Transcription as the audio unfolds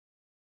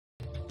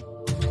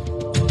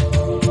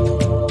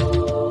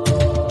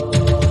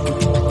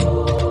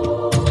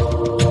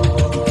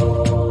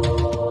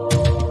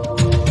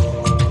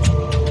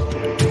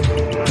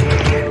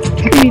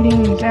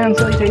And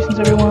salutations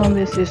everyone,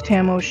 this is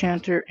Tam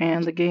O'Shanter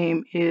and the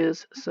game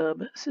is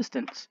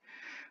Subsistence.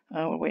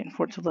 We're waiting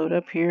for it to load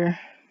up here.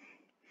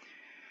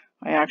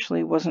 I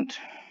actually wasn't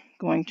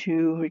going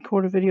to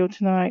record a video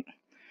tonight,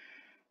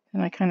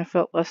 and I kind of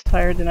felt less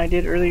tired than I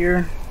did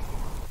earlier.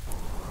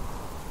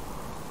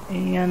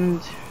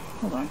 And,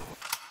 hold on.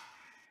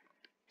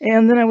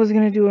 And then I was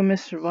going to do a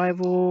Miss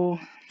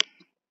Survival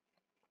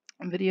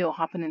video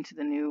hopping into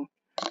the new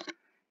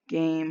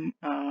game.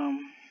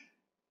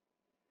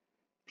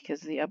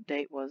 Because the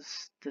update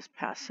was this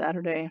past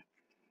Saturday.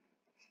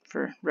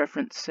 For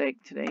reference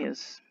sake, today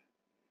is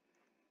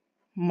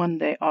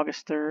Monday,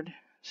 August 3rd.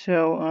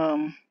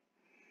 So,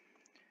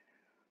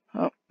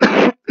 oh,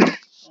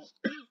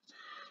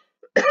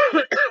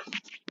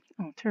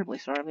 terribly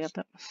sorry about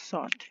that.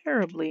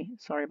 Terribly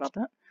sorry about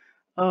that.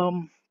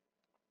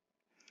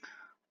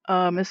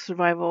 Miss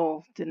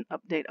Survival didn't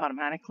update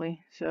automatically,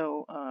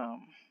 so,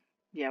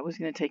 yeah, it was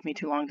going to take me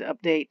too long to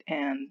update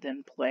and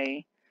then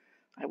play.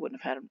 I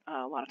wouldn't have had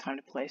a lot of time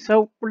to play.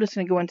 So we're just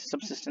going to go into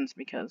Subsistence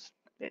because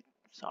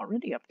it's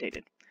already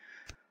updated.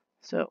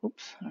 So,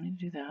 oops, I don't need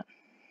to do that.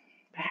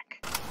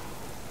 Back.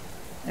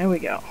 There we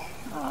go.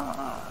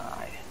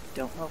 I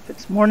don't know if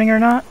it's morning or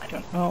not. I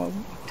don't know.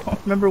 I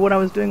don't remember what I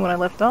was doing when I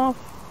left off.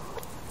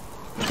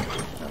 I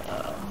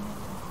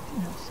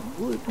have some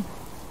wood.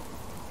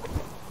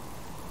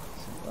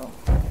 So,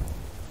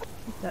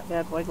 keep that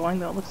bad boy going,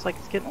 though it looks like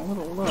it's getting a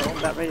little low. I'm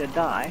about ready to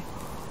die.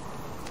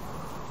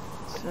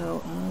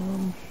 So,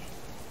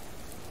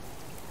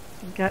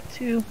 we've got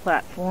 2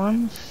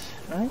 platforms,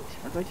 right?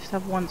 Or do I just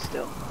have one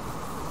still?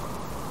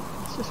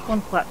 It's just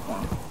 1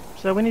 platform.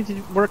 So we need to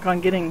work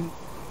on getting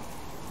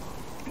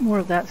more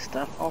of that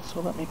stuff.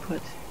 Also, let me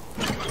put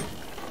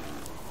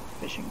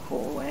fishing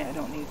pole away. I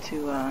don't need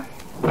to,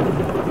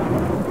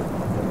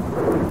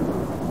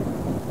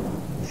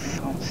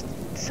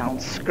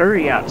 sounds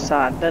scurry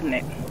outside, doesn't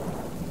it?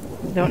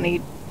 Don't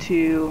need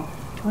to...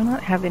 Do I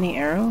not have any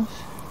arrows?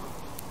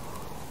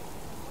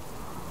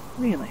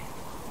 Really?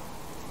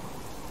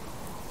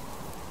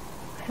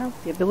 I have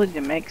the ability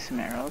to make some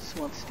arrows,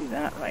 so let's do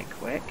that right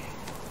quick.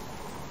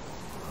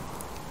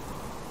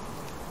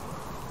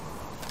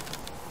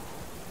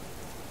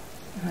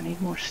 I need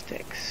more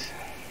sticks.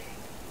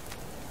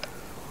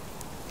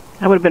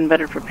 I would have been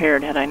better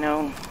prepared had I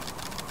known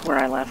where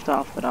I left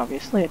off, but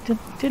obviously I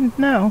didn't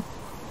know.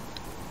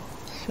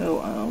 So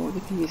we'll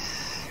get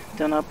these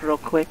done up real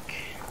quick.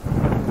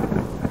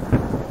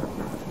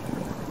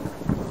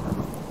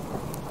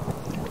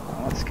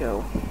 Let's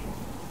go.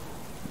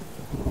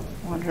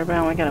 Wander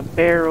around. We got a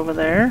bear over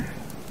there.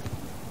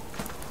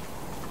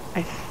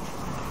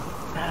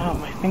 Oh,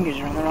 my fingers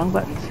are on the wrong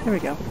buttons. There we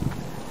go.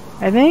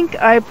 I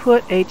think I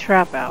put a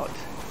trap out.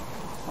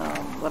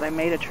 But I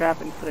made a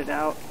trap and put it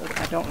out. But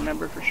I don't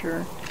remember for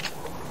sure.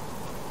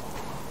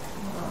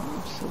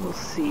 So we'll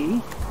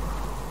see.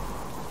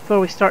 Before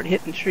we start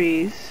hitting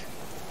trees.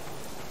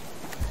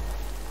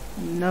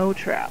 No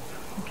trap.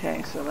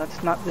 Okay, so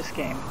that's not this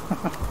game.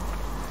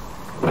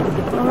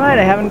 Alright,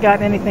 I haven't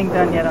gotten anything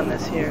done yet on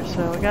this here.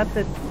 So we got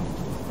the...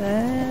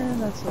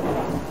 that's a...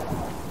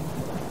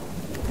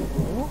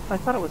 Oh, I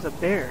thought it was a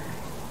bear.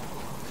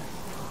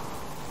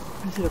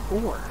 Is it a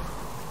boar?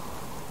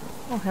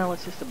 Oh hell,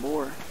 it's just a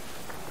boar.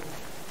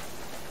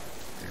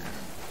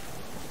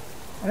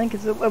 I think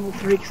it's at level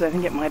 3 because I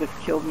think it might have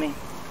killed me.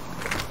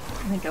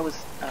 I think I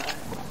was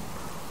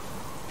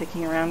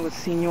dicking around with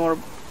Senior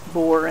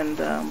Boar and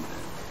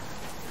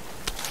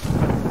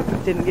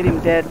didn't get him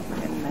dead,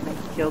 and I think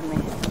he killed me.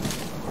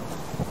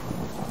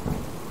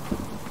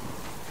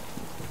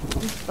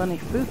 There's Bunny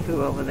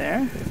Foo-Foo over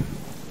there.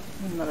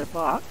 Another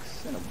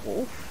box and a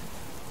wolf.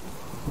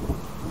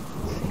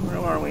 Let's see, where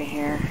are we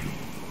here?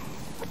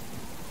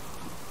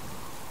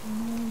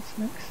 Let's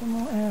make some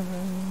more arrows.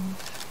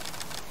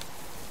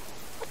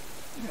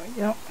 There we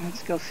go.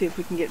 Let's go see if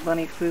we can get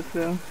Bunny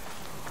Foo-Foo.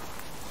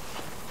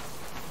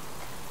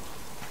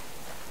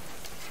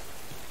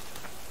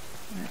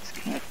 That's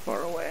kind of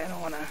far away. I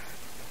don't want to...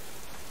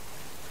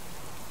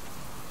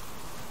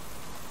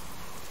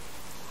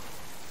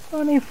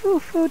 Bunny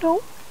Foo-Foo,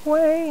 don't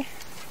way.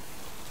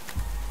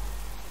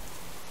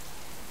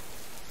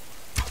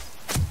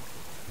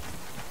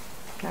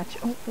 Gotcha.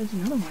 Oh, there's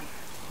another one.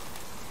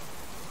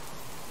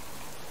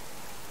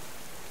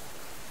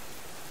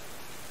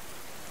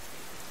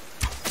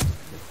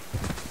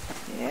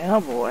 Yeah,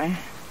 boy.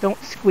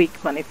 Don't squeak,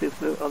 Bunny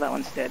Foo-Foo. Oh, that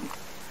one's dead.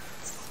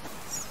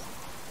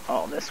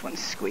 Oh, this one's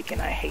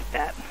squeaking. I hate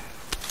that.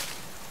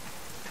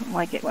 Don't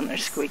like it when they're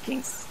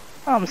squeaking.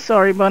 Oh, I'm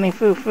sorry, Bunny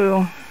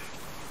Foo-Foo.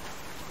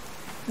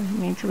 Didn't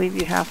mean to leave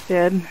you half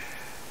dead.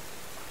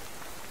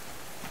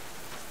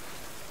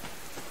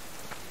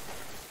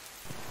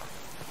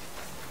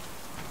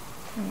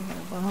 I got a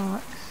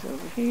box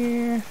over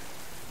here.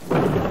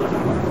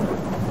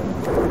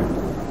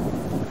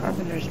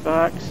 Carpenter's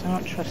box. I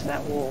don't trust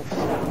that wolf,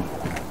 so.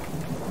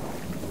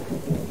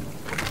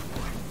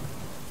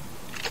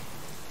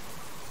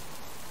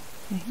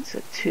 He's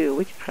a 2.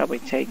 We could probably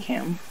take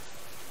him.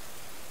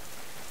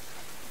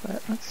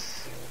 But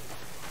let's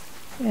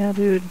Yeah,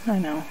 dude, I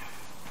know.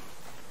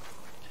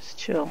 Just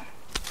chill.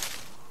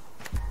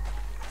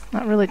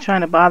 Not really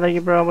trying to bother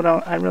you, bro, but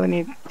I really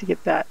need to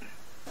get that.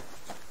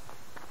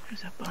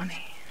 There's a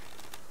bunny.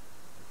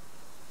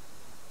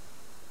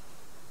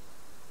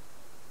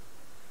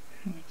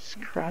 Just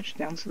crouch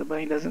down so the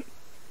bunny doesn't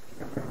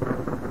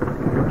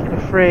get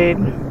afraid.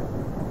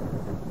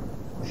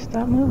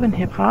 Stop moving,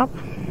 hip hop.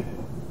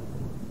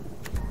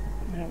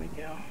 There we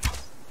go.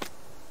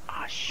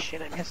 Ah,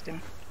 shit, I missed him.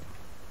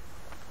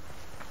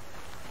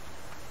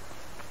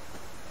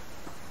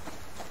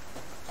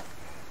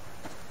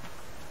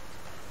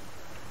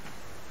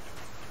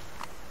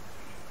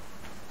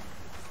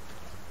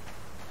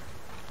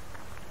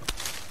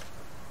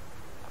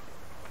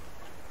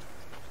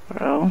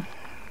 Bro,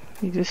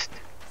 you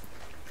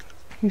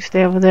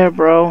stay over there,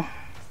 bro.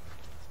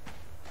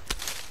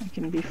 We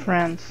can be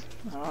friends.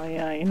 Oh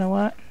yeah, you know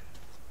what?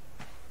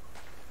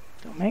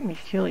 Don't make me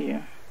kill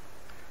you.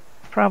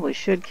 Probably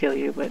should kill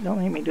you, but don't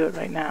make me do it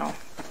right now.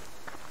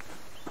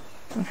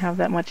 Don't have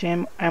that much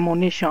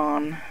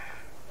ammunition.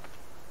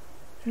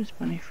 There's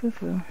Bunny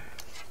Foo-Foo.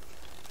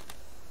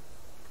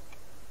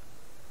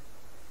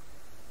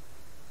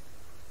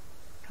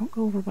 Don't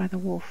go over by the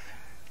wolf.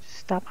 Just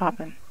stop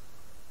hopping.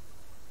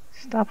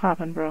 Stop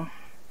hopping, bro.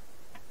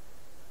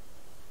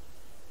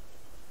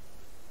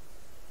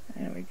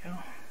 There we go.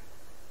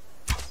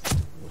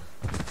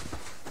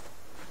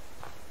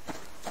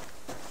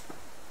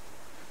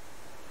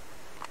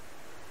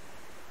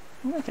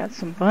 Oh, I got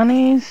some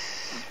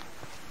bunnies.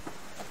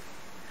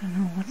 I don't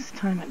know what's the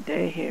time of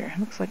day here.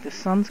 Looks like the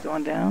sun's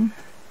going down.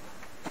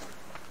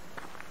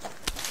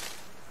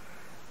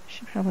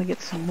 Should probably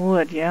get some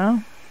wood,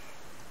 yeah?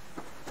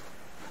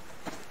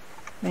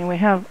 I mean, we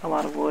have a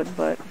lot of wood,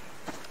 but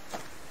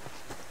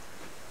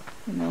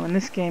you know, in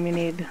this game you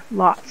need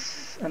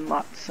lots and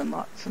lots and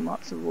lots and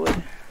lots of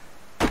wood.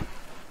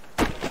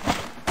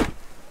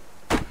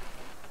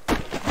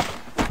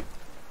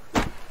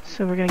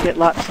 So we're going to get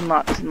lots and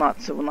lots and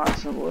lots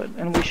of wood.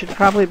 And we should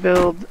probably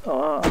build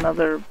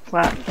another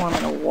platform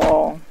and a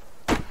wall.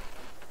 But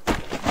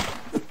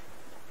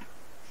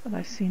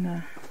I seen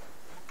a...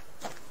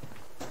 I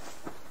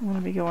want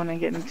to be going and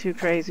getting too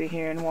crazy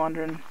here and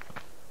wandering.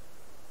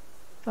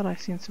 Thought I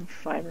seen some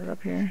fiber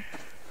up here.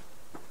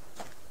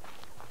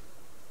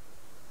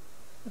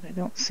 But I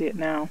don't see it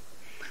now.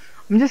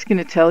 I'm just going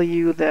to tell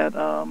you that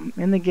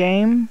in the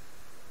game,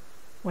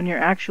 when you're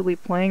actually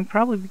playing,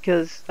 probably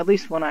because, at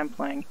least when I'm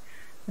playing,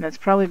 and it's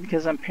probably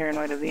because I'm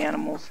paranoid of the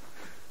animals,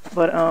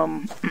 but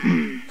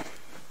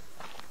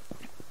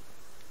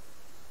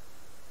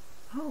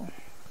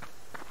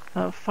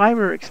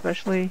fiber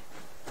especially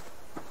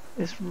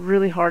is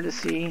really hard to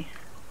see.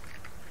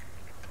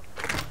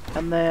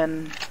 And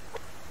then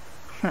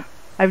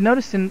I've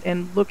noticed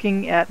in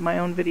looking at my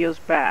own videos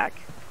back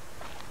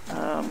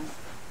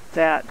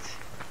that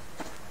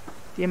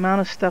the amount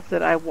of stuff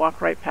that I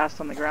walk right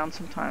past on the ground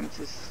sometimes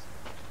it's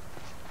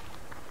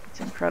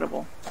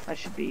incredible. I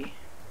should be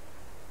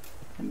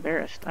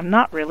embarrassed. I'm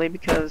not really,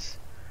 because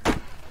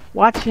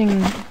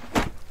watching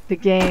the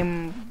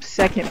game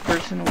second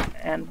person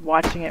and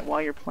watching it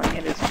while you're playing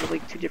it is really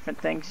two different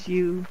things.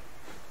 You,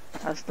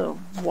 as the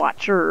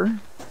watcher,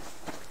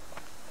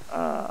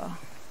 are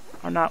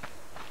not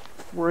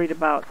worried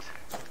about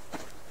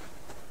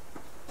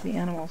the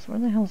animals. Where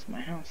the hell is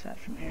my house at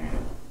from here?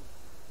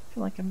 I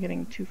feel like I'm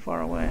getting too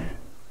far away.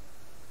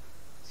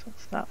 So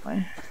it's that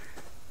way.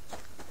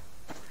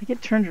 I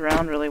get turned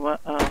around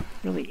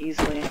really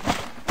easily,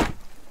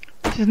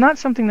 which is not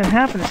something that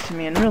happens to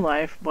me in real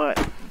life, but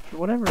for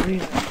whatever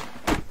reason.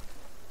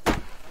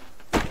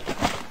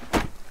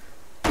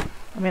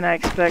 I mean, I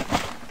expect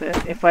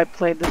that if I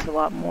played this a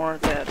lot more,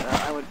 that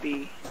I would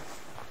be,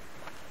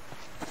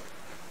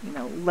 you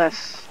know,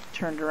 less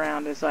turned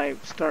around as I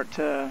start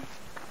to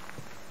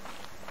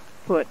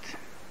put,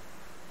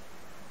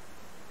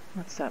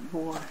 what's that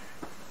boar?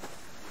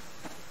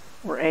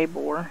 Or a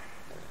boar.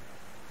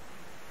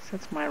 So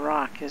that's my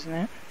rock, isn't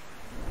it?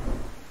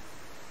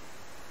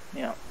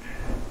 Yep.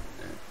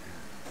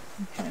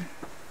 Okay.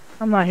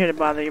 I'm not here to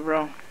bother you,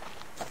 bro.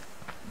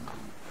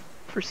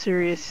 For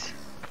serious.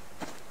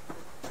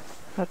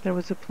 Thought there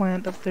was a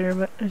plant up there,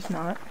 but there's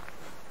not.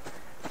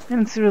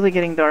 And it's really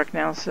getting dark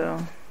now, so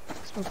I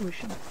suppose we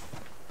should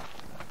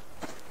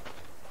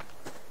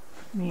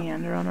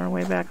meander on our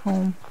way back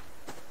home,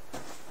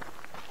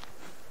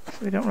 so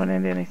we don't run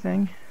into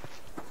anything.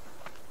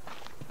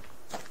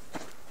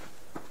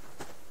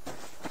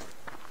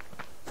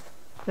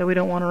 That we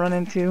don't want to run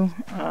into,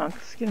 'cause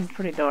it's getting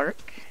pretty dark.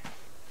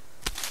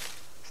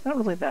 It's not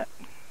really that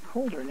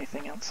cold or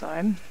anything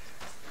outside.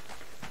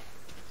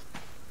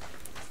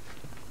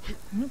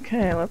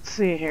 Okay, let's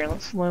see here.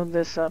 Let's load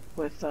this up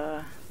with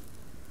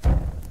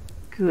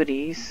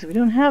goodies. We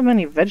don't have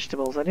many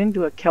vegetables. I didn't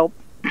do a kelp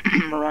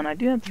run. I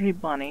do have 3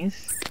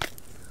 bunnies.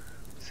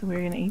 So we're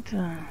going to eat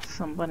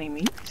some bunny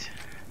meat.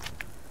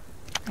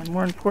 And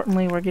more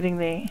importantly, we're getting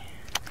the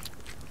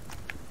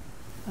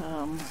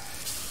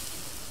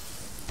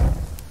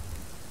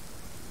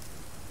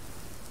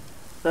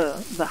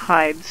the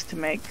hides to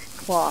make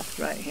cloth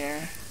right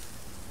here.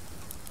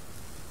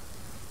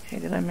 Okay,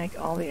 did I make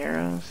all the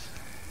arrows?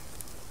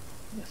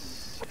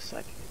 Yes,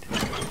 I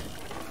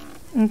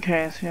did.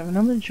 Okay, so we have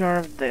another jar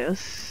of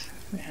this.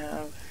 We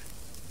have,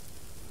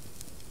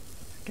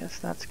 I guess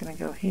that's gonna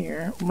go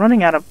here. I'm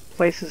running out of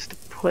places to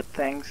put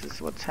things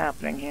is what's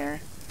happening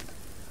here.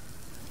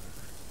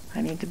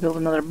 I need to build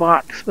another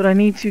box, but I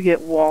need to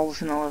get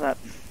walls and all of that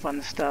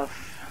fun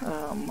stuff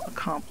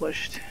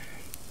accomplished.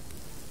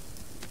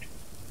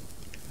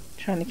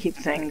 Trying to keep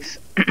things.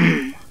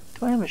 Do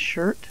I have a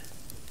shirt?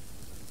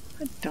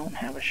 I don't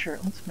have a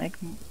shirt. Let's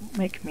make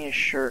me a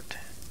shirt.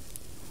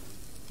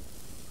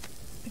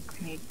 I think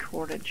we need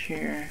cordage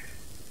here.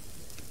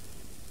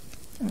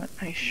 A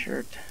nice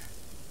shirt.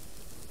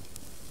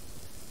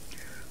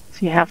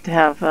 So you have to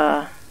have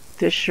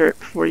this shirt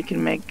before you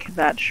can make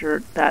that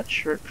shirt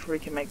before you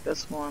can make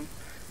this one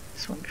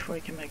before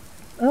you can make.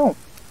 Oh,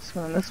 this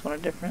one and this one are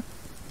different.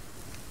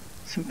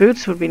 Some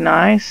boots would be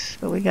nice,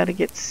 but we got to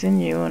get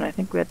sinew, and I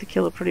think we have to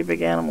kill a pretty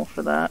big animal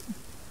for that.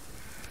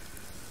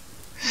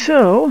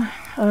 So,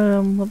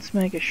 let's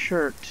make a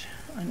shirt.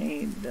 I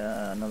need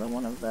another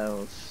one of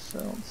those.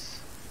 So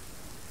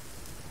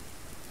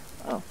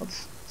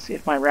let's see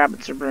if my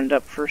rabbits are burned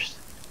up first.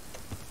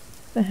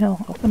 What the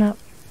hell? Open up.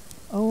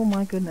 Oh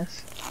my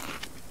goodness.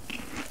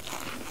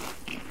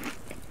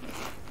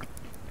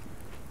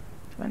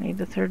 Do I need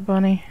the third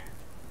bunny?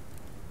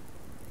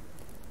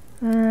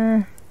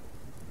 I'm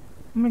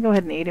gonna go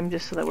ahead and eat him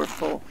just so that we're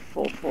full.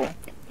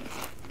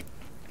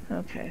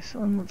 Okay, so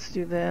then let's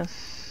do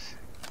this.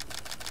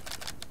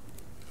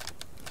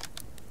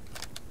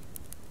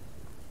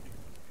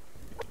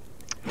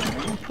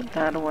 And we'll put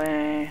that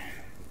away.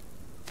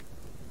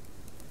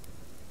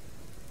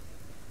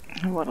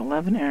 What,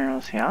 11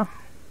 arrows, yeah.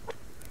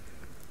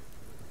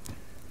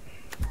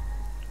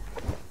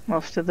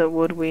 Most of the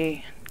wood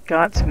we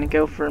got's gonna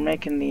go for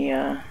making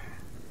the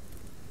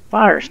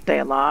fire stay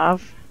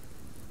alive.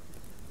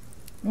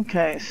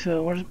 Okay,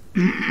 so where's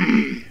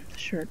the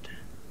shirt?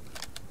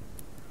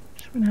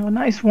 So we're gonna have a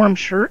nice warm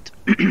shirt.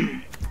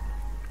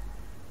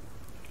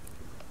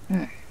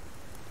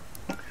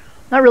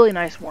 Not really a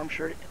nice warm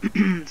shirt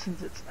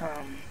since it's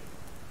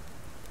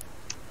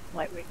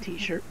lightweight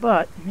t-shirt,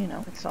 but you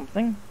know, it's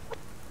something.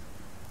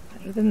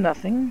 Better than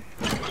nothing.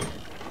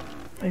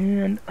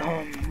 And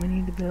we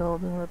need to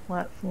build another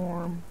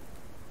platform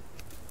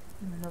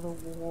and another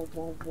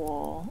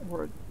wall,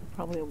 or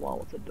probably a wall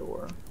with a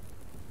door.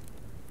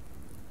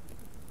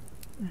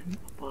 And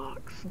a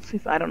box. Let's see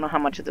if I don't know how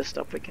much of this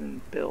stuff we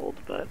can build,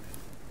 but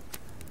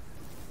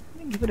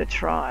let me give it a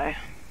try.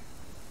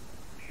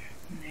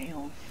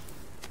 Nails.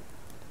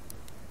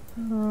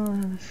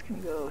 This can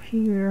go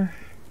here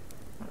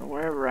or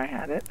wherever I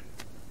had it.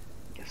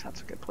 Guess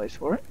that's a good place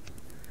for it.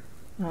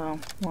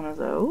 One of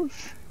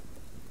those.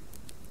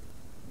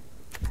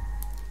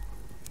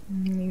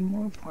 Need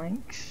more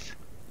planks.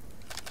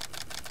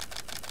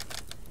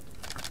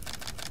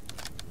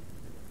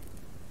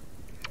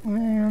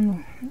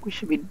 And we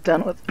should be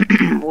done with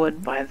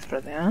wood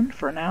for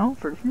now.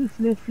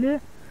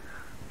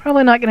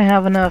 Probably not going to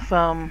have enough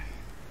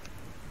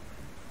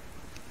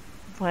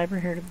fiber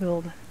here to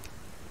build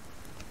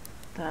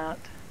that.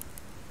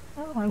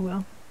 Oh, I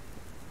will.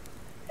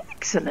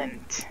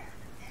 Excellent.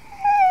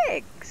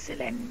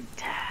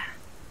 Excellent.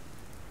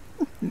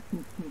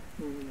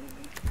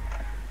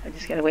 I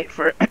just gotta wait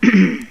for it.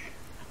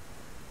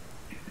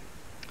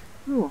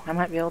 Ooh, I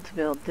might be able to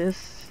build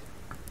this.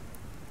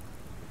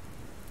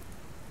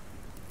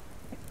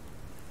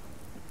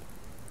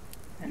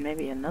 And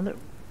maybe another.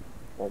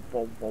 No,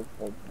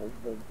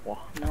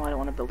 I don't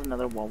want to build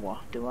another wall,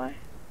 do I?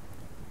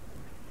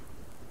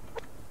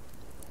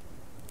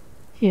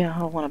 Yeah,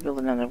 I want to build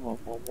another wall.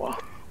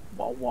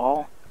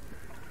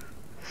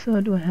 So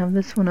do I have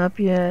this one up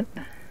yet?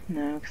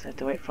 No, because I have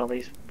to wait for all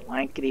these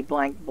blankety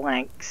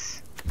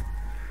blanks.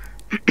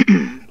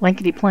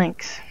 Blankety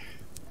planks.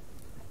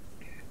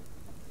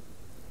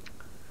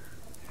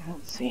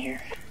 Let's see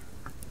here.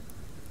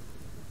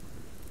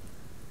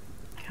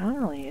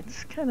 Golly,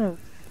 it's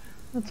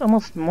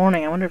almost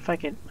morning. I wonder if I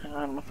could, I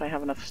don't know if I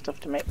have enough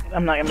stuff to make.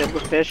 I'm not going to be able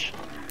to fish.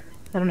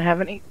 I don't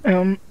have any,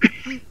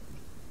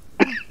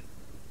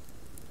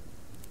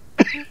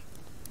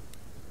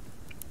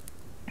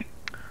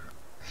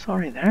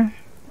 sorry there.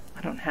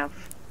 I don't have,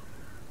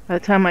 by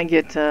the time I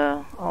get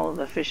all of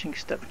the fishing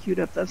stuff queued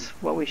up, that's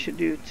what we should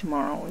do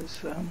tomorrow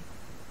is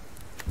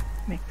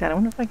make that. I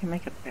wonder if I can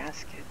make a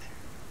basket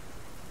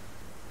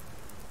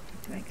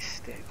to make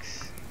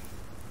sticks.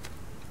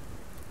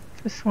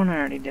 This one I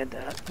already did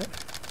that, but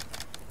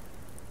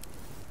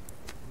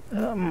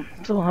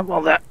so we'll have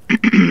all that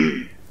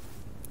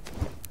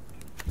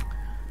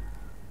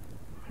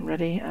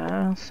ready.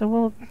 So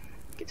we'll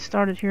get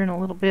started here in a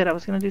little bit. I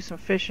was going to do some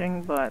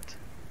fishing, but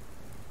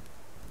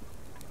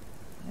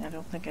I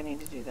don't think I need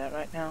to do that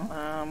right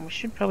now. We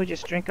should probably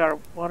just drink our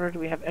water. Do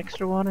we have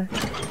extra water?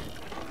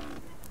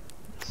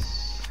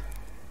 Let's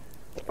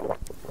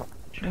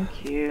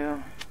drink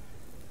you.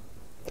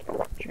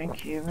 I'm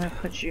going to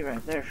put you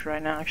right there for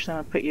right now. Actually, I'm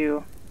going to put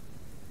you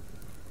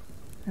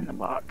in the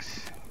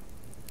box.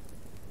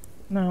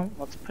 No,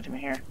 let's put him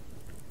here.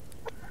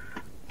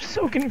 I'm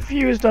so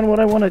confused on what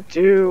I want to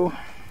do.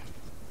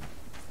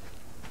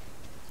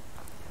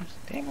 Where's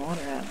the dang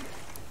water at?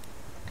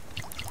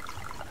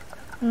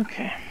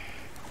 Okay.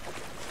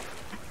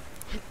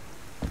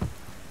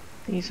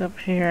 These up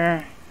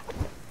here.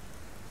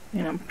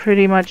 You know,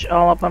 pretty much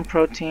all up on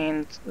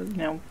proteins. You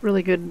know,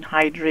 really good and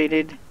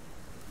hydrated.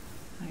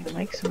 I'm gonna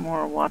make some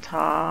more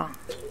wata. I'm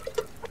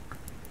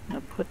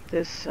gonna put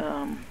this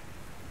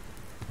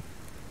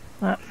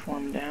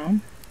platform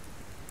down.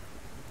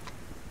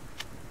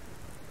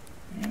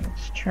 And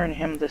let's turn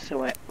him this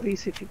way.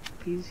 Please, if you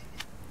please.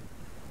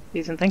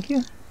 Please and thank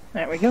you.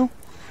 There we go.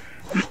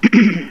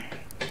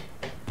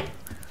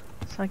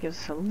 So that gives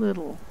us a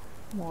little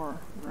more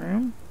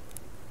room.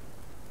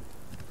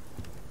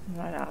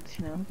 Right out,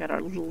 you know, got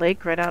our little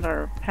lake right out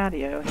our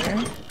patio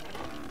here.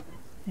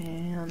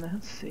 And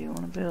let's see, I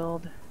want to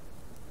build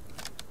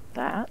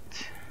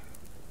that.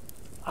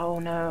 Oh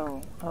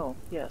no. Oh,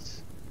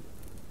 yes.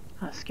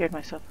 I scared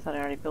myself. I thought I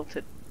already built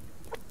it.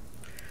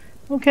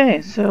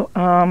 Okay, so,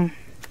 God,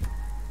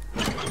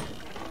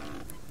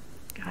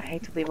 I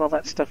hate to leave all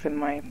that stuff in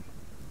my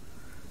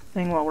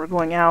thing while we're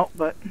going out,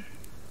 but I'm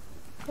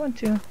going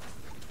to.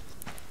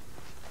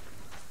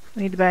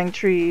 We need to bang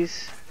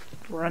trees.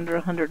 We're under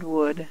 100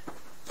 wood.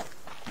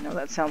 I know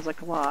that sounds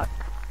like a lot,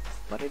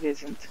 but it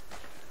isn't.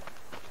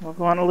 We'll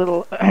go on a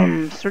little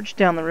search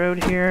down the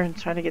road here and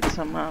try to get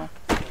some,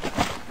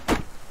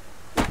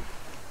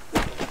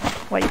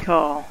 what you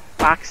call,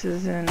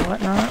 boxes and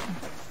whatnot.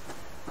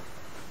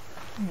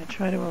 I'm going to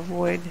try to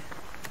avoid,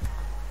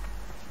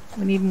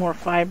 we need more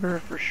fiber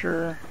for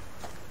sure.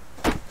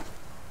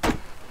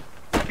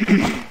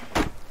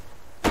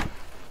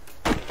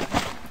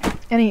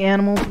 Any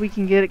animals we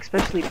can get,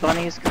 especially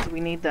bunnies, because we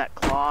need that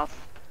cloth.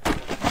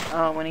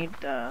 We need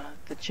the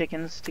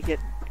chickens to get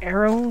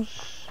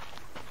arrows.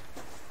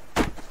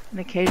 And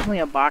occasionally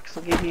a box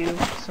will give you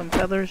some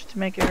feathers to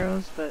make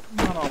arrows, but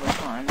not all the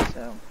time,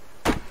 so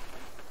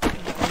we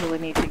really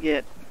need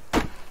to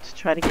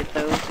try to get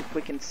those if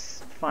we can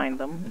find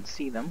them and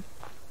see them.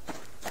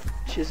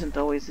 Which isn't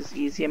always as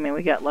easy. I mean,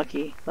 we got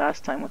lucky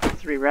last time with the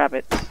 3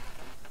 rabbits.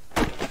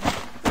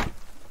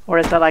 Or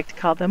as I like to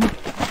call them,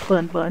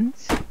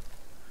 bun-buns.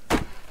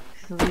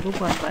 The little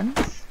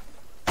bun-buns.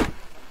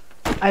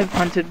 I've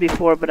hunted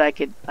before, but I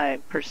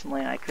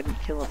personally couldn't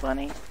kill a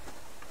bunny.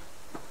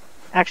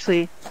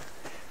 Actually,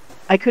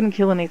 I couldn't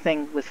kill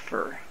anything with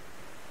fur.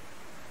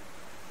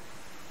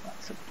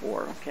 That's a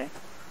boar, okay.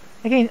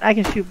 I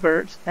can shoot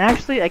birds.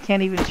 Actually, I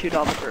can't even shoot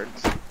all the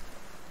birds.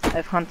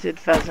 I've hunted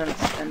pheasants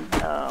and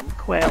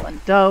quail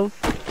and dove,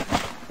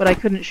 but I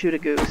couldn't shoot a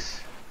goose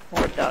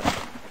or a duck.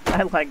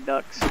 I like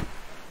ducks.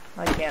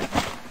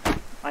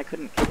 I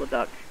couldn't kill a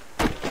duck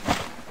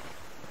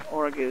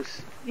or a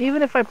goose.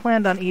 Even if I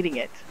planned on eating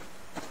it,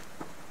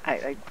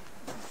 I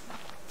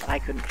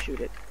couldn't shoot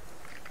it.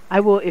 I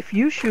will, if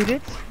you shoot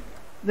it,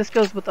 this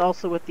goes with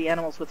also with the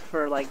animals with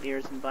fur like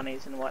deers and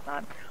bunnies and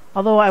whatnot.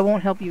 Although I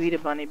won't help you eat a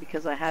bunny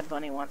because I had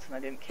bunny once and I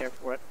didn't care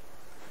for it.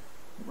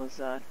 It was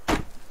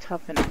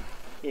tough and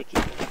icky.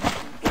 I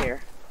didn't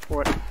care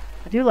for it.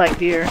 I do like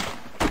deer,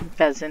 and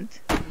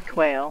pheasant, and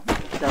quail,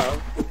 and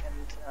dove,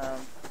 and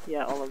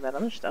yeah, all of that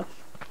other stuff.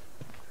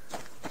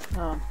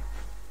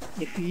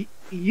 If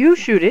you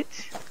shoot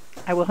it,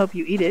 I will help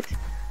you eat it.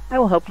 I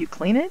will help you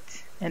clean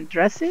it and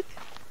dress it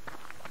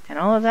and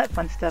all of that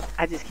fun stuff.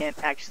 I just can't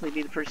actually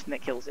be the person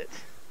that kills it.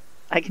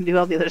 I can do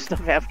all the other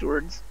stuff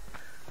afterwards.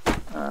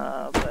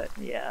 But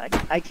yeah,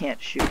 I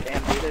can't shoot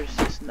Bambi. There's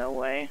just no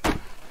way.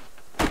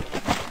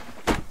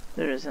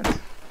 There isn't.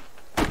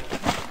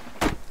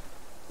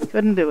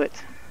 Couldn't do it.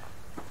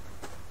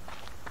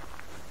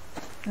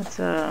 That's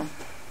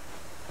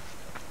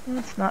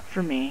not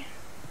for me.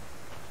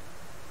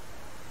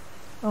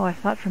 Oh, I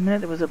thought for a minute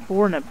there was a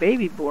boar and a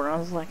baby boar. I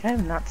was like, I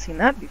have not seen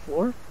that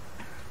before.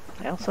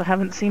 I also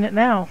haven't seen it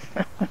now.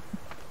 It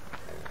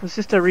was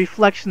just a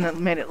reflection that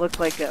made it look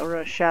like, or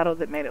a shadow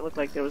that made it look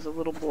like there was a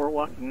little boar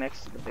walking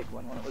next to the big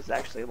one when it was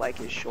actually like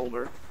his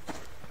shoulder.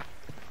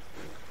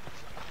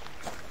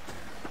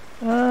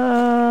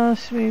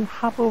 Should we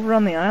hop over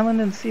on the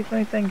island and see if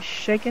anything's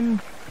shaking?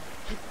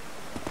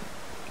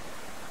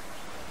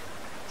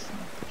 Some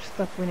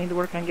stuff we need to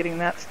work on getting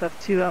that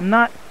stuff too. I'm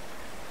not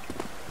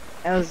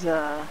as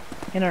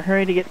in a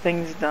hurry to get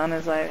things done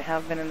as I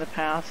have been in the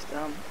past,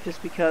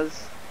 just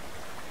because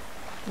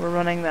we're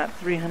running that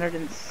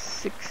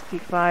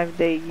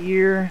 365-day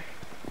year,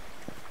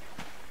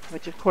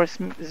 which of course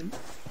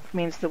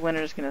means the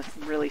winter is going to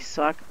really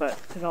suck, but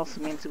it also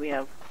means that we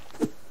have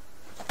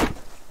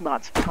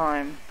lots of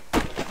time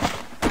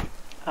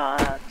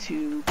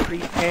to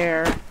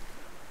prepare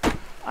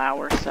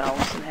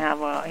ourselves and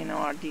have a,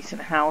 our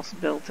decent house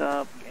built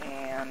up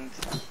and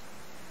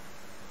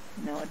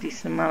a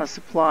decent amount of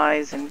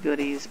supplies and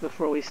goodies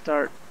before we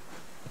start.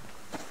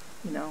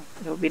 It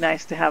would be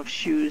nice to have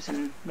shoes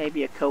and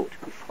maybe a coat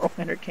before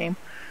winter came.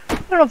 I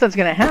don't know if that's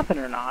going to happen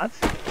or not.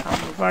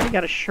 We've already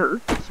got a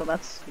shirt, so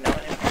that's an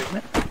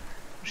improvement.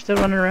 We're still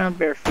running around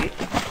bare feet.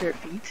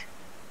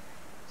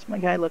 What's my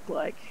guy look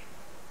like?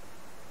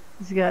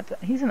 He's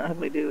an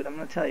ugly dude, I'm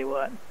gonna tell you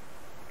what.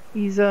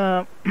 He's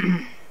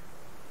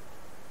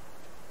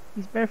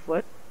he's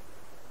barefoot.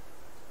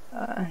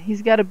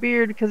 He's got a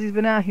beard because he's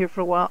been out here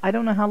for a while. I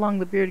don't know how long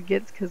the beard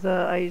gets because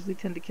I usually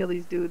tend to kill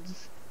these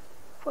dudes.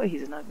 Boy,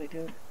 he's an ugly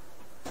dude.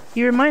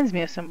 He reminds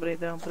me of somebody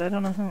though, but I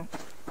don't know who.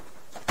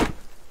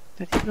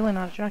 But he's really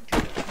not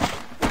attractive.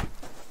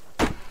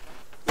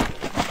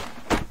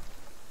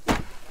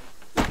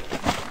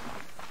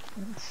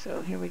 And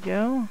so here we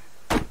go.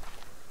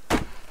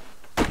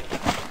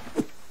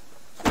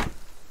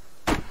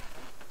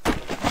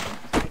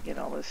 Get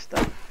all this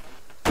stuff.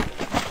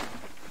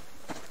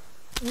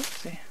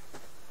 Oopsie.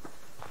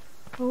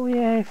 Oh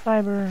yay,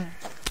 fiber.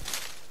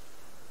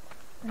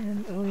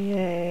 And oh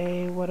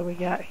yay, what do we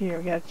got here?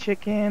 We got a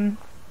chicken.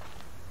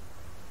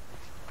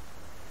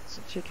 Is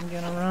the chicken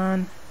gonna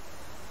run?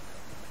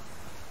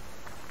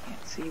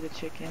 Can't see the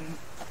chicken.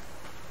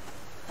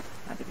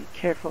 I have to be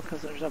careful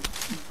because there's a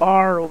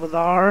bar over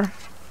there.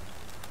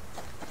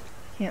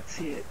 Can't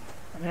see it.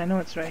 I mean, I know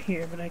it's right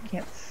here, but I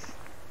can't see.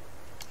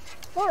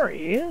 There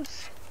he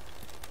is.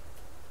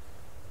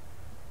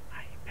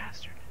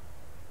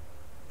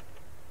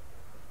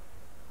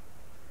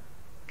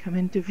 Come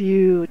into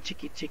view,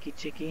 chicky, chicky,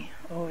 chicky.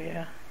 Oh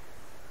yeah.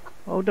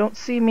 Oh, don't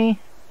see me.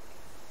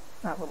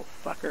 That little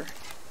fucker.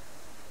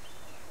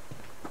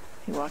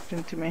 He walked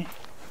into me.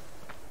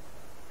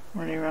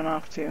 Where did he run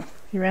off to?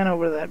 He ran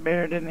over to that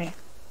bear, didn't he?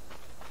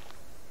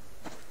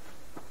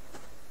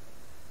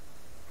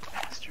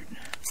 Bastard.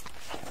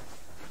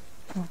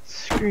 Well,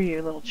 screw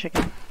you, little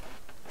chicken.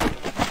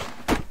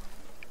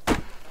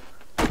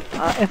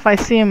 If I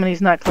see him and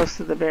he's not close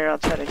to the bear, I'll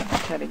try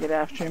to get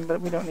after him, but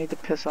we don't need to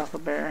piss off a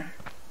bear.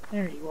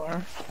 There you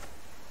are.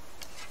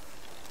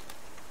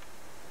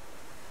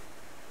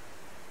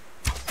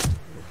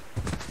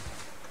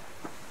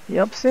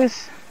 Yup,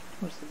 sis.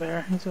 Where's the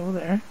bear? He's over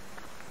there.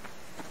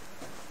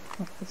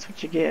 Oh, that's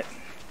what you get.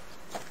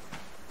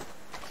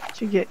 That's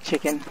what you get,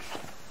 chicken.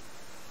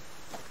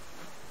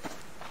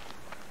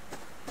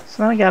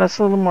 So now I got us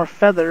a little more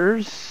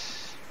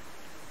feathers.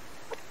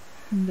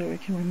 And there,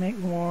 can we make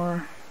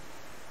more?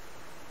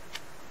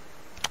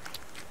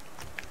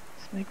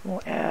 Let's make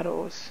more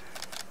arrows.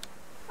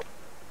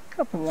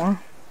 Couple more.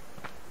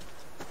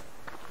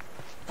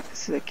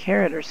 This is a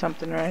carrot or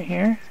something right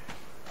here.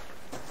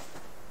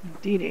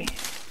 Indeedy.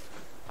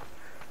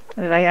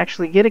 Did I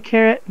actually get a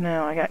carrot?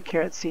 No, I got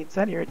carrot seeds.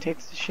 That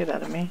irritates the shit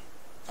out of me.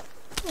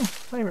 Oh,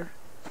 flavor.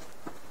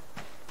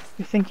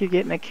 You think you're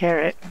getting a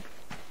carrot.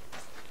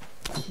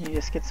 You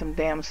just get some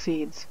damn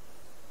seeds.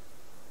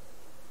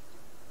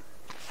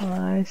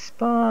 I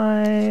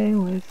spy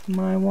with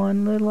my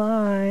one little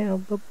eye a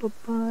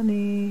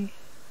bunny.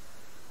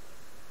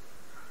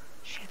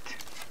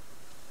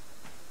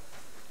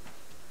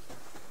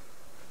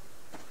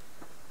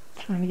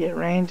 Trying to get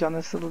range on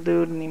this little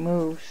dude and he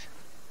moves.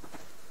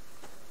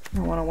 I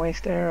don't want to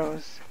waste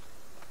arrows.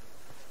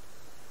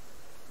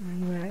 Where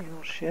you at, you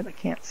little shit? I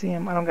can't see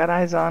him. I don't got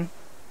eyes on.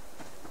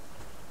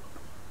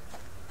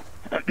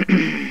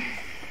 Dude.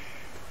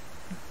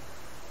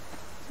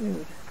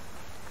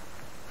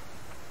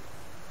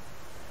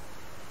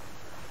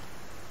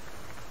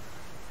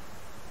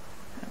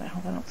 I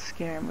hope I don't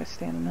scare him by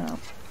standing up.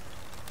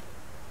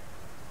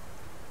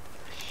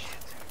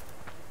 Shit.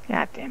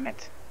 God damn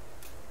it.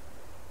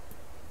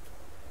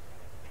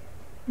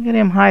 Look at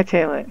him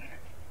hightail it.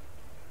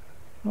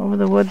 Over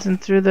the woods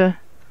and through the...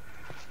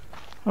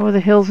 Over the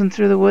hills and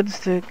through the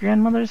woods to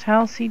grandmother's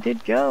house he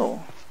did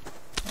go.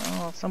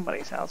 Oh,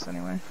 somebody's house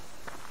anyway.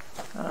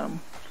 I'm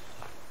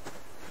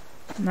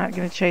not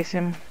gonna chase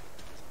him.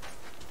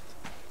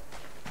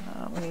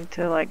 We need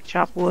to like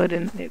chop wood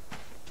and it...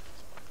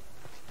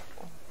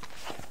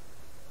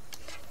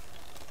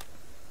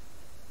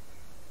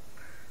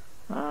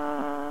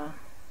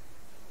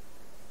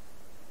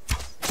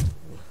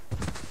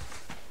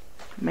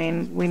 I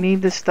mean, we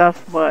need this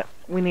stuff, but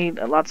we need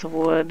lots of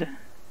wood,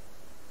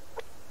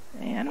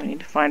 and we need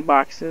to find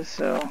boxes,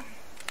 so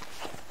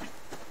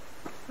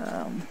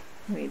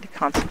we need to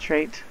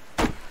concentrate.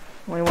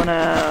 We want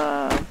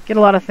to get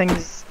a lot of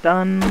things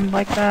done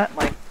like that,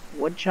 like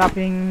wood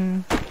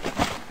chopping,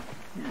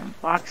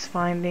 and box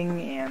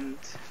finding, and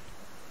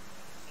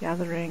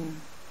gathering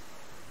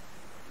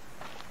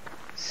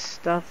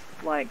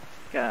stuff like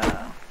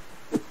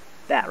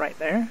that right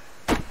there.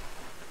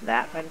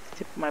 That right at the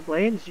tip of my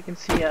blade. As you can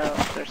see,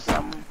 there's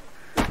some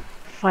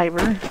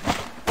fiber.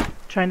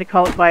 Trying to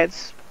call it by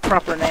its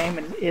proper name,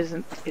 and it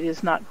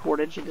is not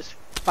cordage, it is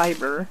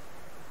fiber.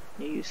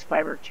 You use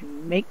fiber to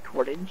make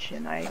cordage,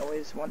 and I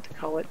always want to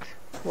call it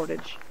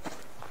cordage,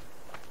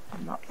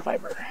 not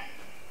fiber.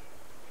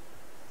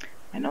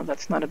 I know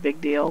that's not a big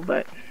deal,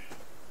 but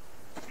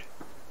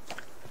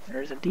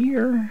there's a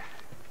deer.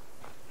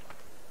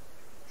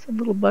 It's a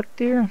little buck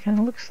deer, kind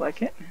of looks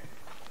like it.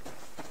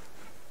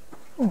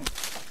 Oh.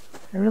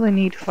 I really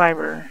need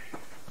fiber,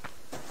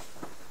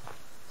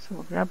 so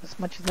we'll grab as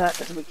much of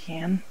that as we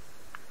can.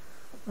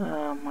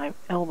 My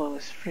elbow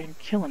is freaking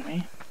killing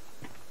me.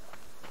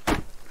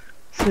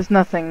 This is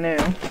nothing new.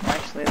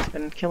 Actually, it's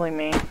been killing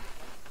me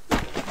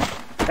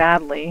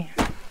badly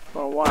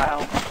for a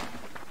while.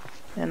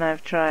 And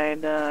I've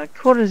tried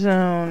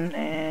cortisone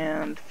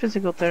and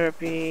physical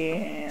therapy,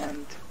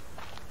 and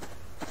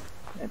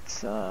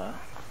it's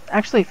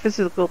actually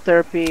physical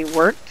therapy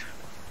worked.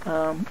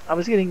 I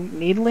was getting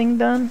needling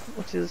done,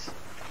 which is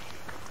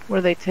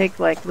where they take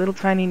like little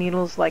tiny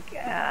needles, like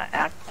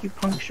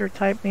acupuncture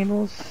type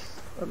needles,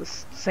 or the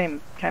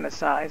same kind of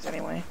size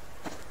anyway,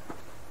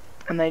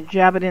 and they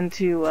jab it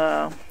into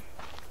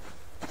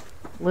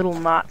little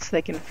knots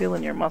they can feel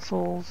in your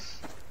muscles,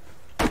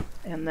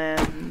 and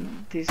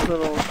then these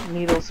little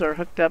needles are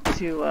hooked up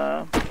to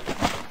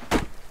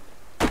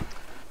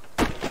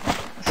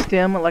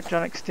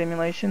electronic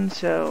stimulation,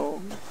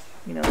 so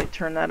you know, they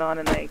turn that on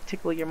and they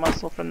tickle your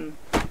muscle from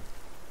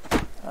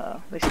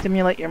they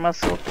stimulate your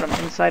muscle from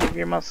inside of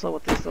your muscle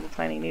with these little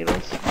tiny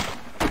needles.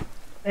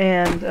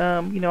 And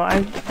you know,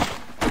 I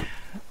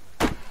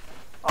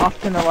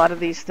often, a lot of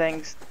these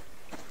things,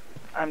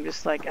 I'm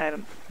just like,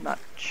 I'm not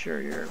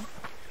sure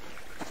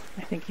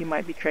I think you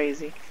might be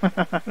crazy.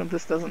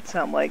 This doesn't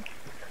sound like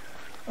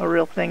a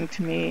real thing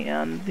to me.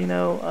 And you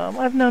know,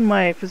 I've known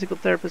my physical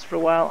therapist for a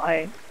while.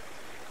 I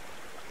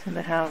tend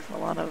to have a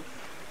lot of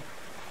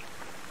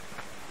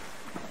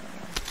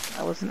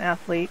I was an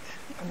athlete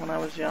when I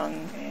was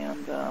young,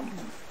 and a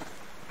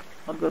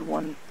good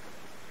one,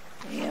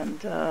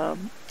 and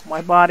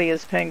my body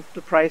is paying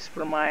the price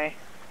for my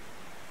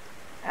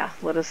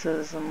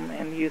athleticism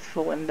and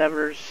youthful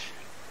endeavors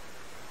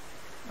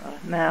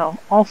now.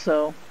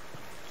 Also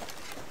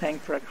paying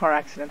for a car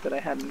accident that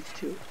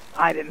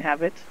I didn't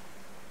have it.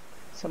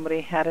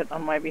 Somebody had it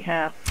on my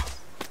behalf.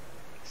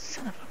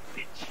 Son of a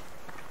bitch.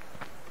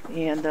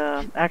 And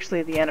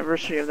actually the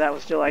anniversary of that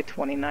was July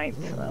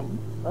 29th.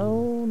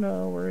 Oh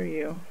no, where are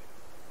you?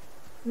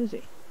 Where is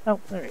he? Oh,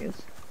 there he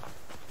is.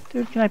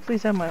 Dude, can I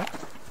please have my...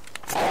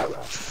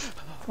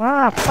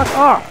 Ah, fuck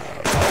off!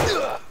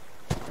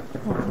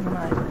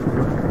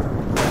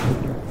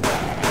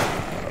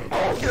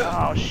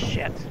 Oh, oh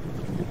shit.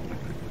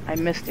 I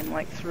missed him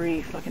like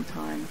 3 fucking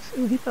times.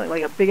 Ooh, he felt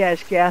like a big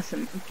ass gash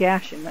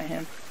in my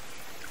hand.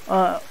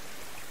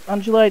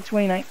 On July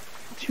 29th,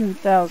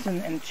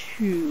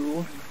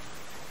 2002,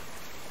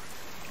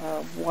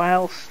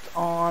 whilst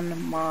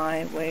on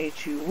my way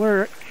to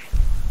work,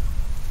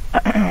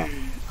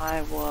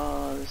 I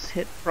was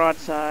hit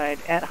broadside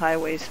at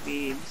highway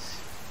speeds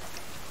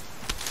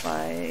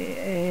by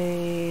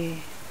a...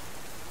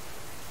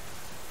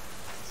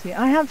 See,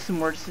 I have some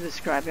words to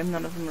describe him.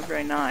 None of them are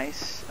very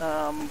nice.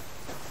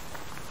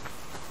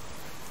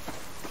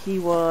 He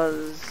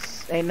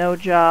was a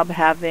no-job,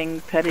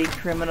 having petty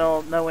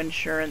criminal, no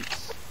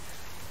insurance,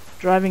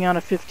 driving on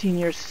a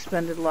 15-year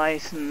suspended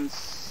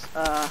license,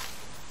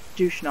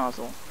 douche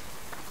nozzle,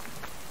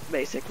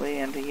 basically,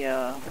 and he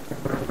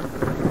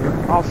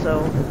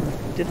also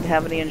didn't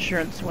have any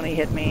insurance when he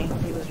hit me.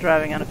 He was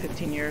driving on a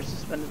 15-year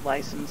suspended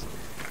license.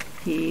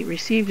 He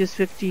received his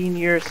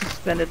 15-year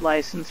suspended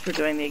license for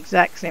doing the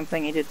exact same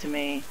thing he did to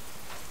me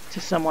to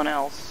someone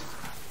else.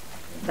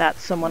 That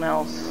someone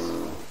else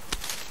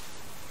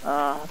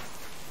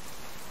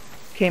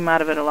came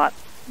out of it a lot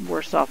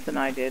worse off than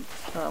I did.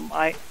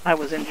 I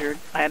was injured.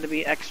 I had to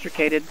be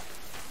extricated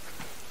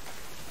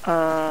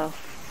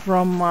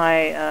from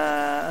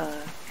my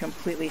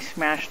completely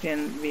smashed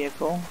in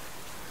vehicle,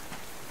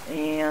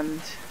 and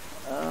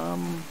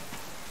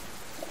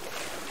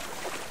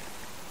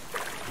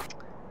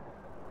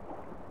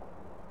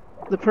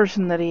the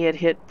person that he had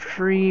hit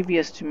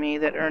previous to me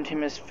that earned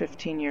him his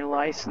 15-year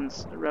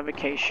license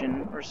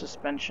revocation or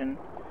suspension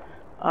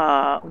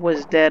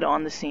was dead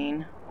on the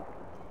scene.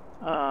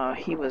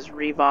 He was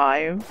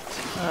revived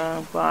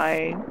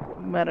by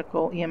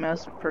medical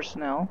EMS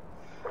personnel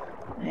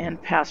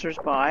and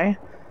passersby,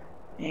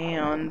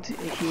 and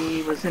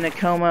he was in a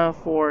coma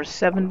for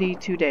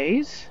 72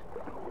 days.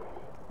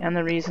 And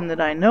the reason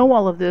that I know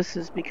all of this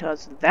is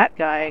because that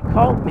guy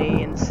called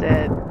me and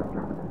said,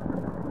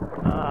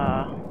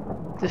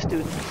 this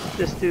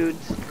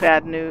dude's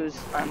bad news.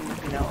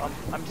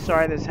 I'm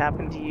sorry this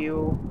happened to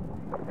you.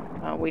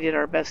 We did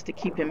our best to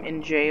keep him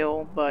in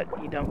jail, but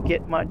you don't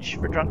get much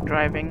for drunk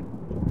driving,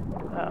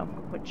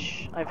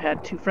 which I've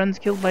had 2 friends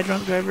killed by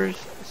drunk drivers,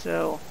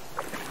 so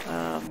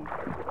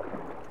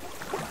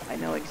I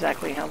know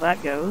exactly how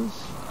that goes.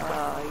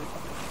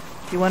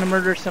 If you want to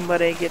murder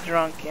somebody, get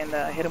drunk and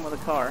hit him with a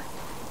car.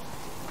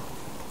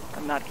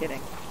 I'm not kidding.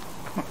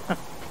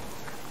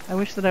 I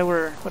wish that I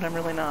were, but I'm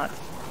really not.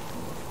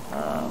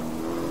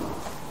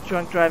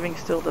 Drunk driving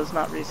still does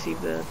not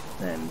receive the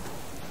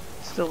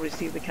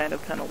kind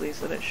of penalties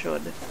that it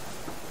should.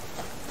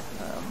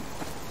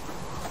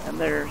 And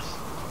there's...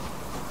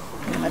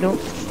 I don't...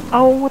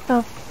 Oh, what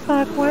the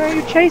fuck? Why are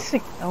you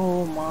chasing?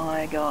 Oh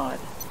my god.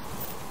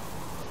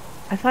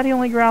 I thought he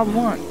only growled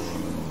once.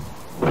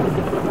 We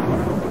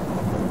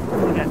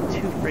got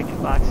 2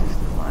 freaking boxes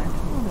to find.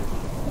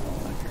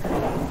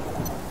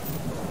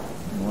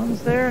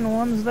 One's there and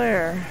one's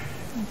there.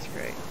 That's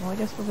great. Well, I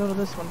guess we'll go to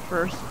this one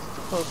first. It's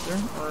closer,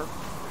 or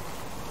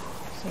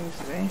seems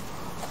to be.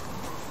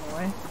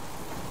 anyway.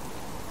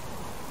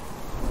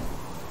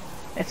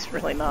 It's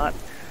really not.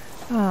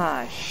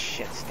 Ah,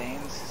 shit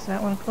stains. Is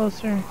that one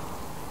closer?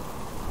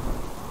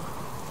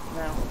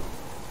 No.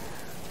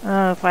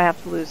 If I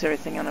have to lose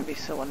everything, I'm gonna be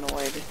so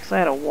annoyed. Because I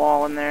had a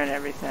wall in there and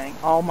everything.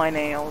 All my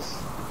nails.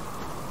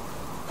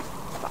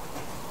 Fuck.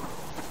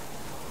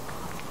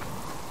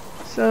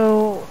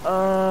 So,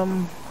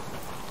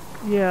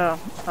 yeah.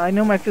 I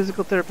know my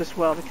physical therapist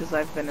well because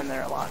I've been in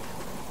there a lot.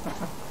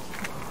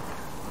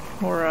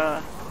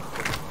 For,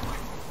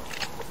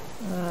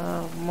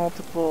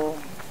 multiple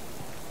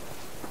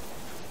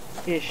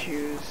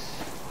issues.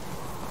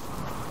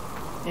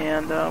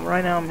 And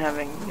right now I'm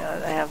having,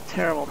 I have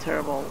terrible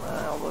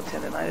elbow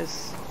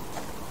tendonitis.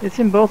 It's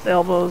in both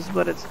elbows,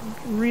 but it's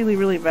really,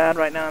 really bad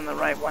right now in the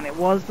right one. It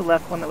was the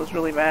left one that was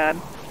really bad.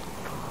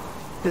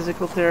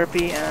 Physical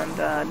therapy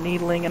and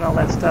needling and all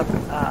that stuff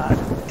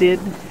did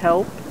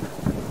help.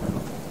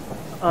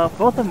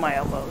 Both of my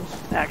elbows,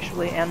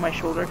 actually, and my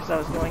shoulder, because I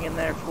was going in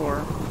there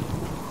for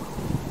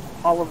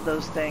all of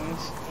those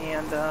things.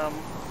 And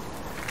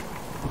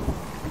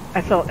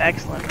I felt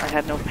excellent. I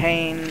had no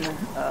pain.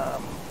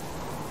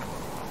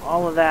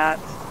 All of that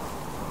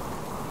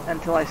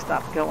until I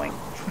stopped going.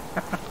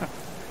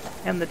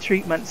 And the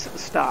treatments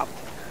stopped.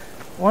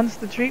 Once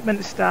the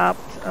treatment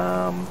stopped,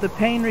 the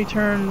pain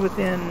returned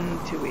within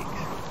 2 weeks.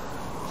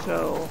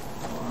 So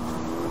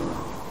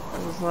I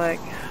was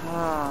like,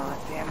 ah,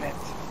 damn it.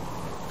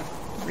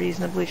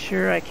 Reasonably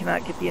sure I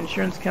cannot get the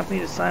insurance company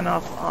to sign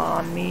off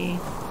on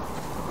me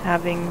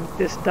having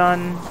this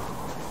done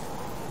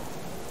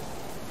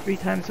 3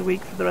 times a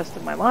week for the rest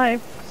of my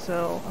life.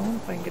 So I wonder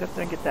if I can get up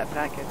there and get that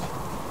package.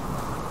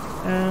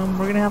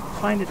 We're gonna have to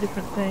find a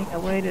different thing, a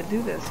way to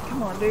do this.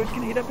 Come on, dude,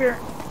 can you get up here?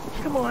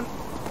 Come on.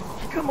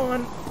 Come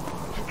on.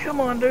 Come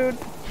on, dude.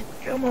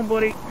 Come on,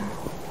 buddy.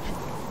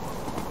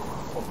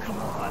 Oh, come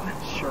on.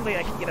 Surely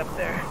I can get up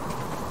there.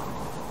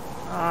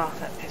 Ah,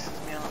 that pisses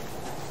me off.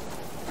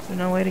 Is there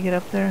no way to get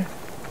up there?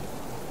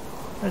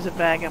 There's a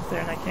bag up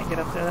there and I can't get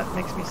up there. That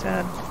makes me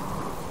sad.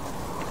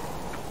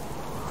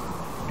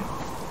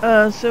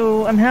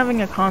 So I'm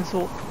having a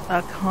consult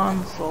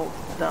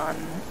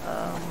done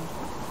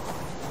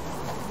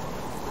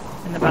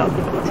in about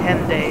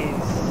 10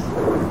 days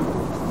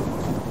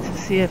to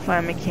see if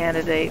I'm a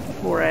candidate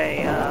for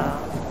a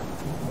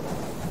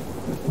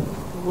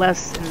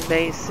less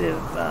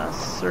invasive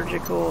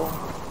surgical.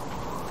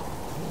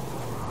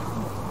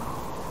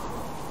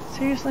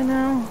 Seriously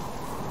now?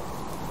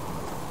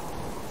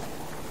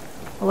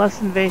 A less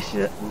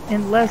invasive,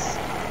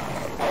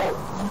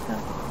 what the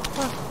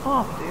fuck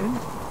off, dude?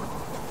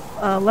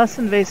 Less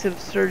invasive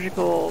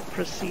surgical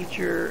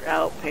procedure,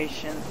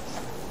 outpatient,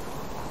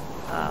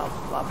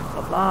 blah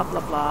blah blah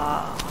blah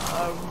blah,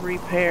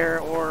 repair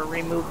or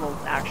removal,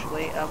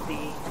 actually, of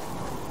the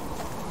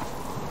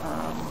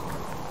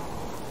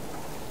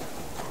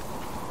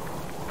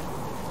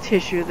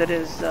tissue that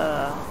is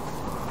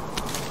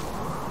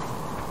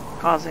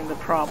causing the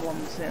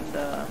problems and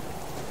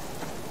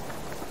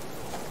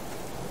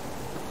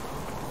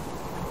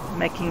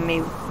making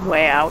me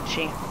way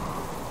ouchy,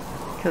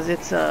 because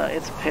it's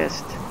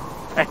pissed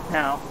right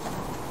now.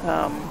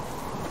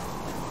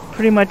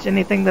 Pretty much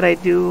anything that I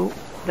do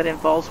that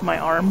involves my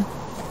arm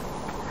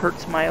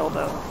hurts my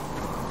elbow.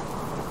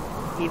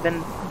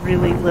 Even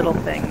really little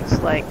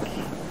things like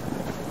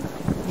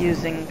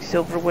using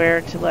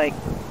silverware to like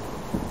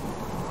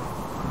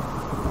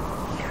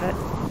cut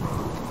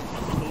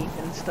meat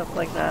and stuff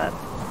like that.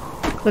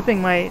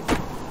 Clipping my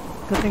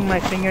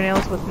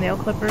fingernails with nail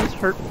clippers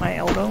hurt my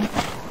elbow.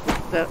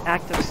 The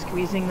act of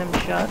squeezing them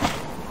shut.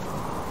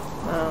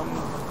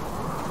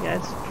 Yeah,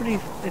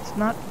 it's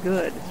not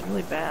good. It's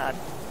really bad.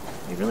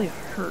 It really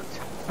hurt.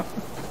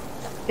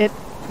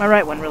 My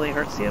right one really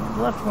hurts. The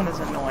left one is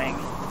annoying.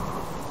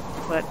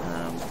 But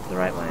the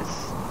right one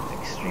is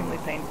extremely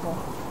painful.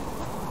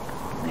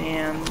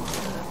 And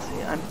let's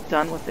see, I'm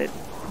done with it.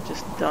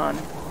 Just done.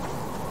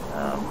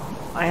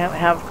 I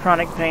have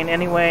chronic pain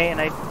anyway, and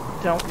I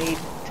don't need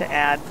to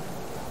add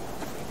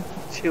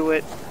to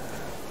it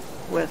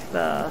with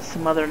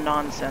some other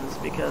nonsense,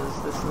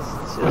 because this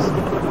is just,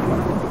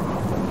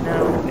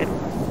 no, it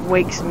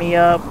wakes me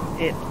up,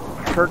 it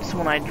hurts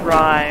when I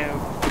drive,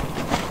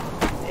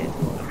 it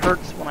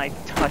hurts when I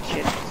touch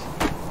it,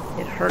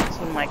 it hurts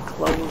when my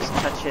clothes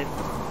touch it.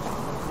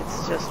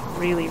 It's just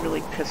really,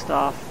 really pissed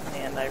off,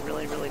 and I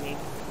really, really need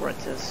for it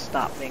to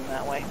stop being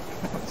that way.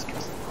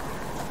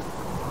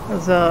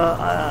 Because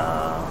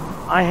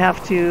I have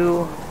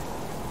to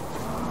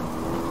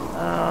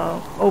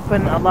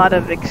open a lot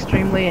of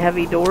extremely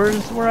heavy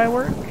doors where I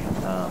work.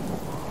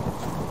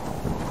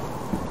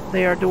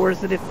 They are doors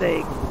that if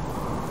they...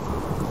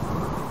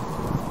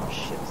 Oh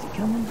shit, is he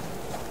coming?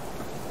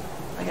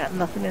 I got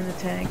nothing in the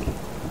tank.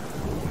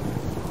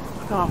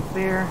 Fuck off,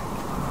 bear.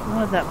 I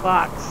wanted that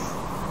box.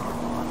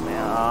 Oh,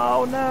 man.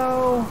 Oh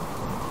no!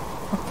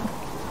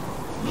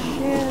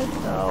 Shit.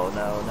 No,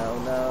 no, no,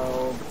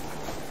 no.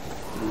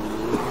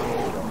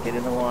 Don't get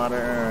in the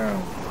water.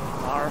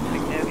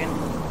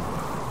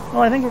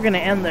 Well, I think we're going to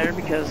end there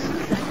because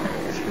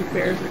these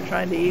bears are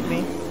trying to eat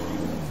me.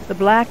 The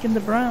black and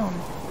the brown.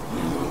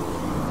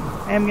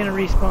 I am gonna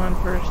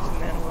respawn first,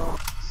 and then we'll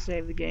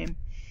save the game.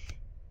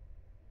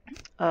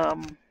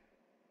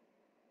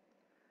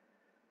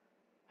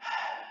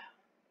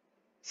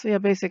 So yeah,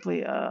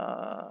 basically,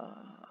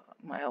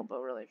 my elbow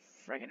really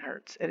friggin'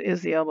 hurts. It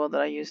is the elbow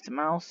that I use to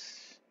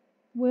mouse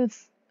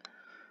with.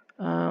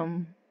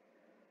 So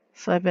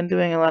I've been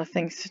doing a lot of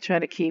things to try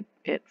to keep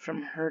it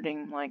from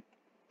hurting, like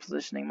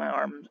positioning my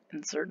arm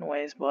in certain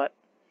ways, but,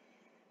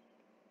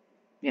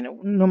 you know,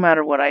 no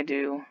matter what I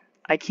do,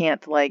 I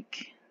can't,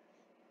 like,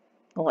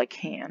 well, I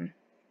can.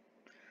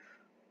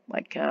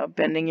 Like,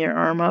 bending your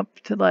arm up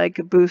to, like,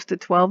 boost a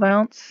 12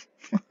 ounce,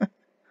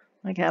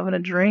 like having a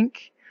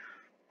drink.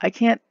 I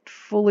can't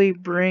fully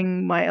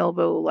bring my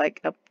elbow, like,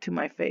 up to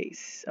my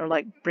face, or,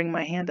 like, bring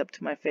my hand up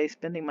to my face,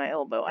 bending my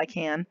elbow. I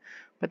can,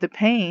 but the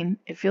pain,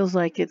 it feels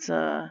like it's,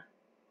 going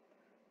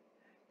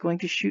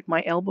to shoot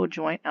my elbow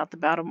joint out the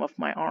bottom of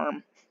my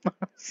arm.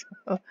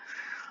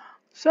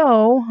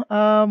 So,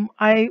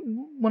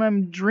 when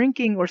I'm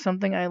drinking or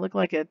something, I look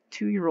like a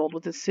 2-year-old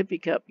with a sippy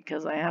cup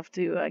because I have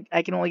to,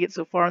 I can only get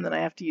so far and then I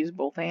have to use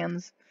both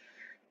hands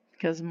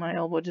because my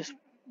elbow just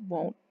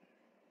won't,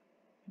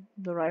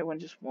 the right one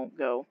just won't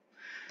go.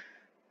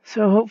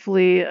 So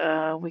hopefully,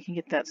 we can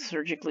get that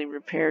surgically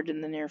repaired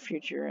in the near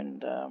future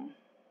and,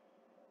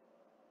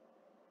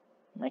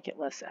 make it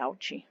less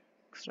ouchy,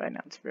 because right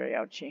now it's very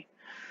ouchy.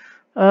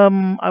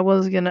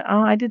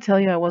 I did tell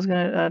you I was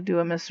gonna do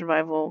a Miss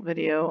Survival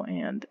video,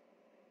 and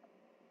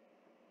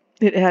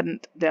it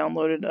hadn't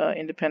downloaded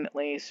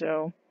independently,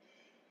 so,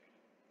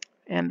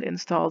 and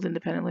installed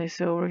independently,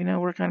 so we're gonna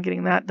work on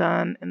getting that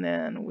done, and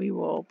then we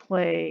will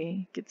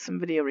get some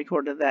video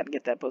recorded of that and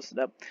get that posted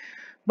up.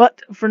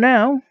 But for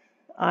now,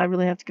 I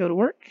really have to go to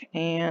work,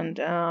 and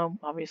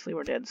obviously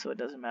we're dead, so it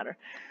doesn't matter.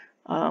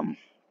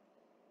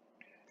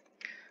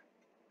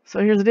 So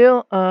here's the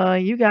deal,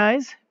 you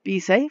guys, be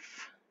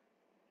safe.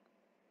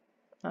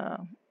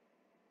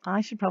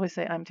 I should probably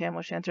say I'm Tam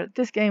O'Shanter.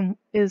 This game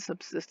is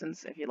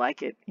Subsistence if you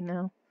like it, you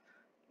know.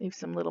 Leave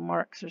some little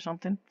marks or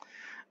something.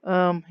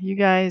 You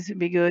guys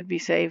be good, be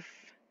safe,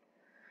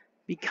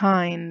 be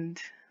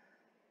kind,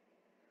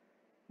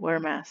 wear a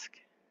mask.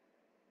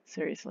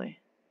 Seriously,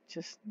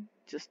 just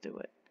do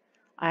it.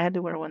 I had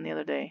to wear one the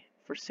other day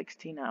for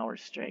 16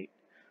 hours straight.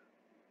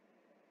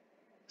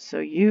 So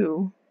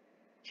you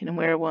can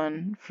wear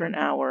one for an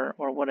hour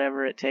or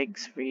whatever it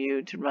takes for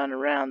you to run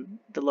around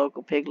the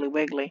local Piggly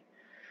Wiggly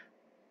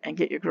and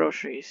get your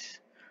groceries,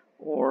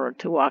 or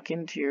to walk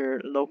into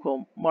your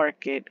local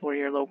market or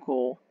your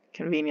local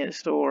convenience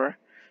store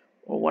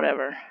or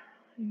whatever.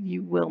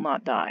 You will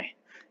not die.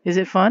 Is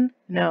it fun?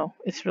 No,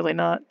 it's really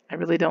not. I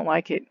really don't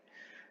like it.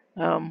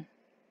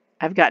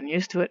 I've gotten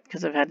used to it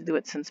because I've had to do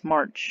it since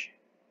March.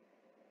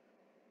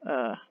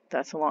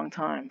 That's a long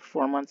time.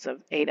 4 months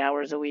of 8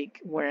 hours a week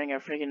wearing a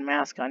friggin'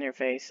 mask on your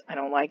face. I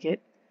don't like it.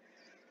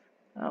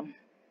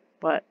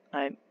 But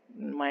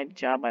my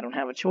job, I don't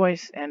have a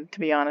choice, and to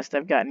be honest,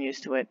 I've gotten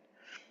used to it.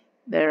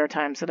 There are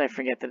times that I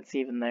forget that it's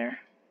even there.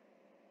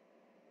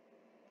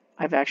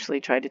 I've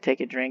actually tried to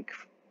take a drink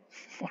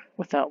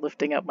without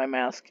lifting up my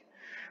mask.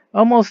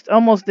 Almost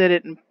did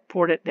it and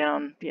poured it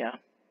down. Yeah.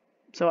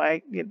 So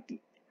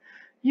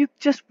you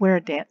just wear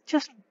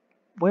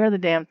the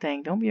damn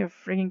thing. Don't be a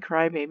friggin'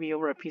 crybaby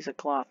over a piece of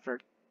cloth, for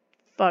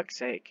fuck's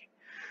sake.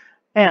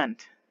 And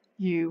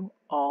you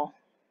all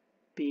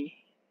be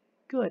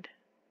good.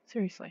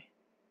 Seriously.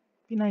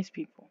 Be nice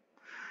people.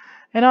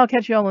 And I'll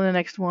catch you all in the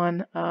next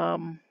one.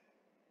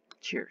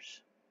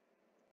 Cheers.